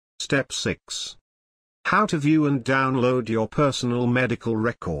Step 6. How to view and download your personal medical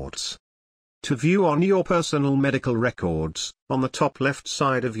records. To view on your personal medical records, on the top left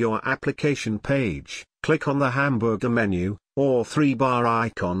side of your application page, click on the hamburger menu, or 3-bar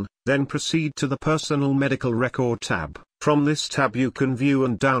icon, then proceed to the Personal Medical Record tab. From this tab you can view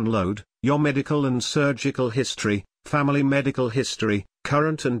and download your medical and surgical history, family medical history,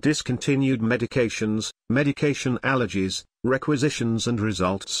 current and discontinued medications, medication allergies, requisitions and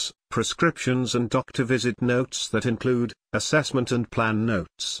results, prescriptions and doctor visit notes that include assessment and plan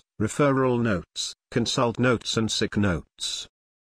notes, referral notes, consult notes and sick notes.